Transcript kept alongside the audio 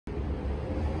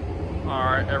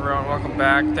Alright everyone, welcome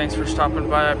back. Thanks for stopping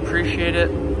by, I appreciate it.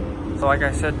 So like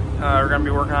I said, we're going to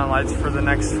be working on lights for the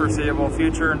next foreseeable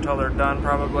future until they're done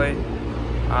probably.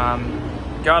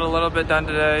 Got a little bit done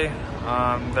today.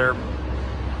 They're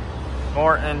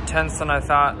more intense than I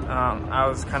thought. I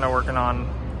was kind of working on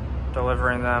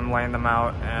delivering them, laying them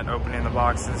out, and opening the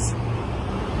boxes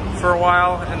for a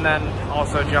while, and then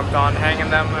also jumped on hanging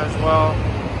them as well.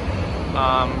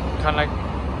 Kind of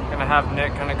gonna have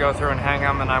Nick kind of go through and hang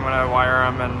them, and I'm gonna wire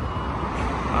them and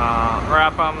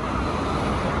wrap them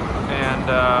and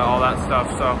all that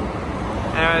stuff. So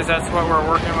anyways, that's what we're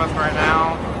working with right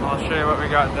now. I'll show you what we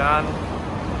got done.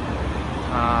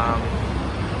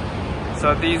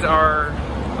 So these are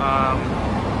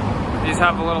these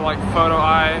have a little like photo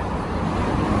eye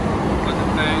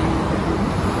looking thing.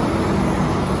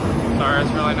 Sorry,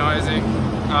 it's really noisy.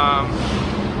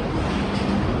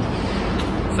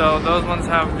 So those ones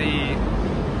have the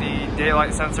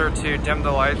daylight sensor to dim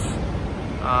the lights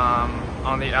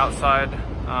on the outside.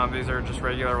 These are just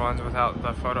regular ones without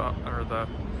the photo or the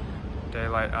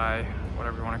daylight eye,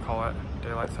 whatever you want to call it,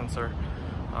 daylight sensor.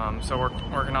 So we're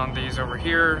working on these over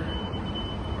here,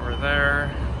 over there.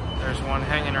 There's one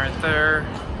hanging right there.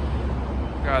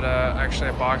 Got actually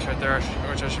a box right there,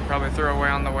 which I should probably throw away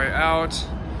on the way out.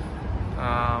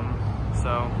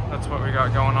 So that's what we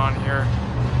got going on here.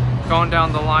 Going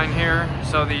down the line here,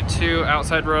 so the two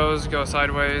outside rows go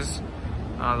sideways.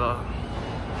 The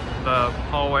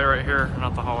hallway right here,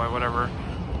 not the hallway, whatever.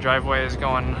 The driveway is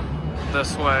going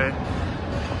this way.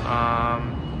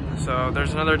 So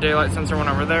there's another daylight sensor one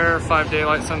over there, 5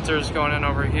 daylight sensors going in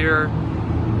over here.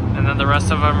 And then the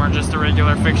rest of them are just the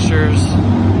regular fixtures.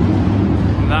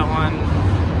 That one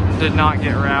did not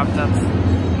get wrapped, that's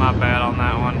my bad on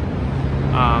that one.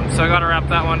 So I gotta wrap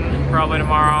that one probably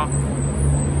tomorrow.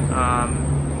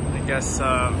 I guess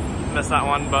missed that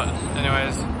one, but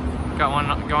anyways, got one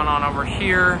going on over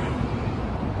here,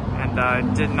 and I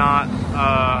did not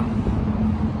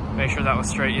make sure that was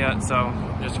straight yet, so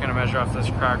I'm just gonna measure off this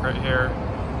crack right here.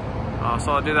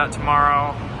 So I'll do that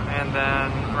tomorrow, and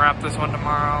then wrap this one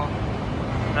tomorrow.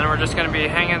 Then we're just gonna be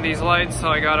hanging these lights, so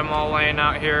I got them all laying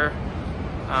out here.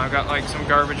 Got like some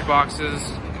garbage boxes,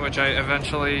 which I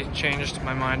eventually changed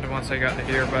my mind once I got to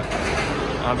here, but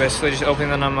basically just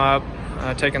opening them up,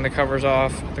 taking the covers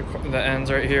off, the ends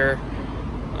right here,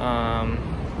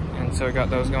 and so I got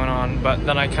those going on. But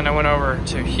then I kind of went over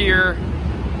to here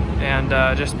and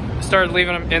just started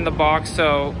leaving them in the box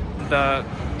so the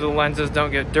lenses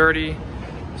don't get dirty.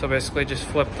 So basically just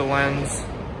flip the lens,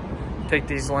 take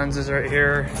these lenses right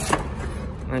here,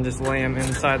 and just lay them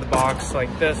inside the box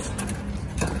like this,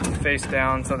 face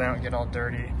down, so they don't get all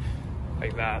dirty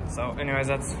like that. So anyways,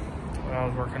 that's what I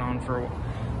was working on for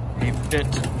a bit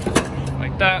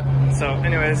like that. So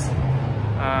anyways,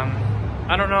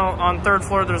 I don't know, on 3rd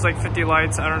floor there's like 50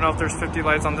 lights. I don't know if there's 50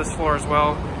 lights on this floor as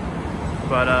well,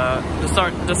 but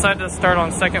decided to start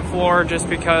on 2nd floor just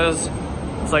because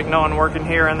it's like no one working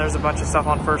here and there's a bunch of stuff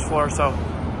on 1st floor. So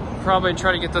probably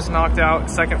try to get this knocked out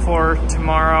 2nd floor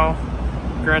tomorrow,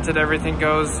 granted everything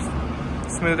goes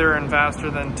smoother and faster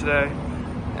than today,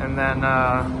 and then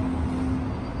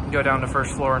go down to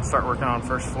 1st floor and start working on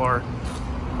 1st floor.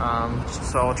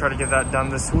 So I'll try to get that done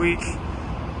this week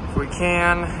if we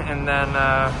can, and then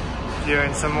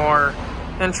doing some more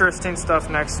interesting stuff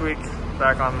next week,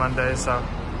 back on Monday. So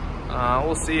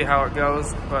we'll see how it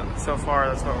goes, but so far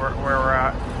that's where we're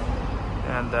at.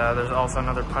 And there's also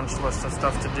another punch list of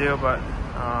stuff to do, but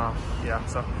yeah.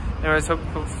 So anyways,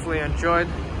 hopefully you enjoyed.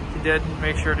 If you did,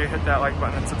 make sure to hit that like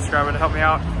button and subscribe to help me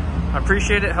out. I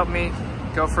appreciate it. Help me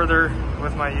go further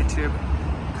with my YouTube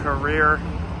career.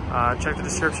 Check the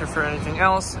description for anything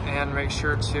else, and make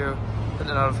sure to hit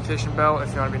the notification bell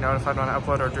if you want to be notified when I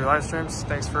upload or do live streams.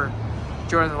 Thanks for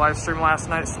joining the live stream last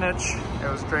night, Snitch.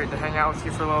 It was great to hang out with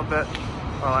you for a little bit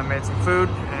while I made some food,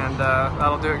 and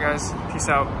that'll do it, guys. Peace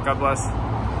out. God bless.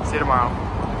 See you tomorrow.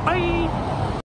 Bye.